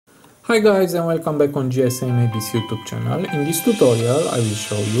Hi guys, and welcome back on GSM-ABC YouTube channel. In this tutorial I will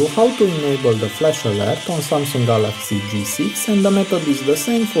show you how to enable the flash alert on Samsung Galaxy G6, and the method is the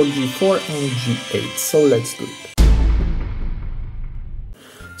same for G4 and G8, so let's do it.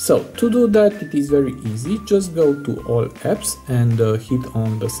 So to do that it is very easy, just go to all apps and hit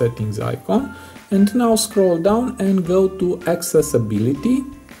on the settings icon, and now scroll down and go to accessibility,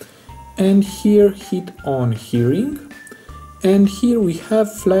 and here hit on hearing. And here we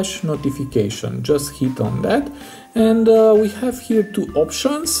have flash notification, just hit on that, and we have here two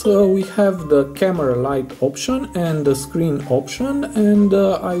options. We have the camera light option and the screen option, and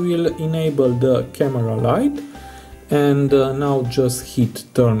I will enable the camera light, and now just hit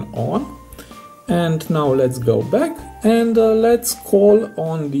turn on. And now let's go back and let's call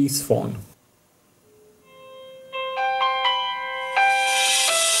on this phone.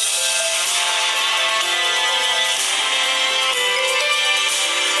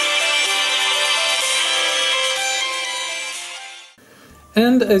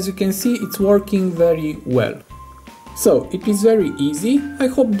 And as you can see, it's working very well. So it is very easy. I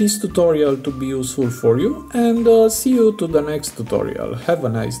hope this tutorial to be useful for you, and see you to the next tutorial. Have a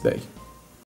nice day.